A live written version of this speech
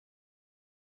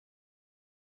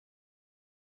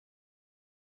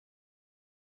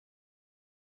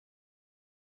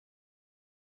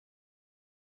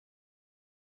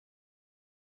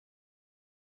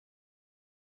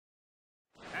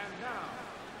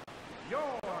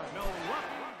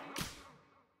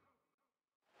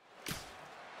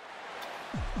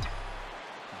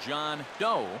John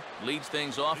Doe leads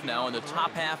things off now in the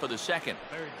top half of the second.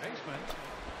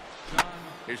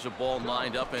 Here's a ball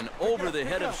lined up and over the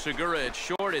head of Segura. It's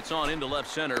short. It's on into left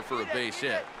center for a base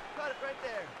hit.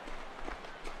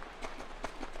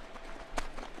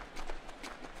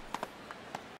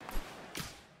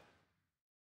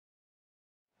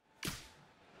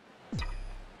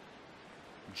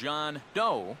 John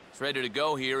Doe is ready to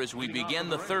go here as we begin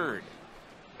the third.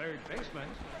 Third baseman.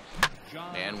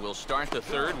 And we'll start the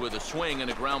third with a swing and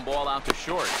a ground ball out to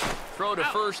short. Throw to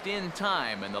first in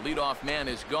time, and the leadoff man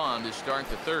is gone to start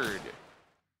the third.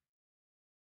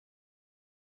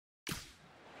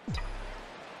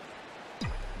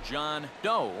 John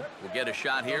Doe will get a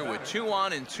shot here with 2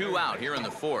 on and 2 out here in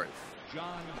the fourth.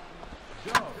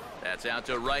 That's out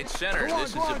to right center.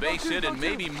 This is a base hit and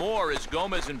maybe more as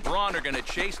Gomez and Braun are going to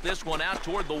chase this one out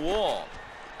toward the wall.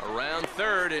 Around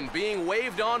third and being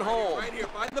waved on home. Right here,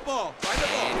 find the ball. Find the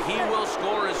ball. And he will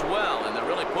score as well. And they're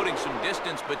really putting some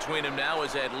distance between them now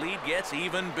as that lead gets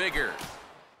even bigger.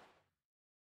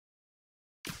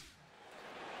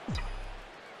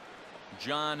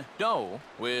 John Doe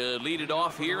will lead it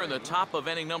off here in the top of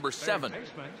inning number 7.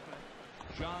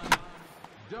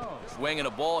 Swinging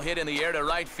a ball hit in the air to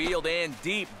right field and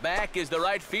deep. Back is the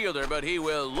right fielder, but he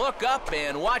will look up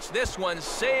and watch this one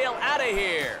sail out of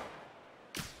here.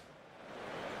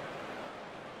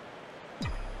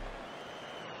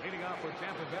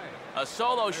 A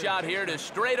solo shot here to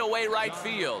straightaway right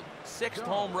field. 6th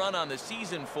home run on the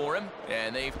season for him,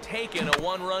 and they've taken a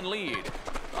 1-run lead.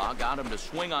 Got him to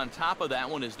swing on top of that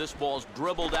one as this ball's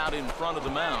dribbled out in front of the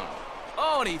mound.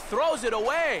 Oh, and he throws it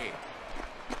away.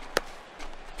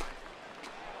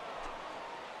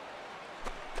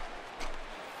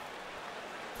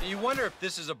 You wonder if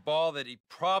this is a ball that he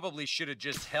probably should have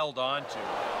just held on to.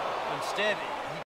 Instead, he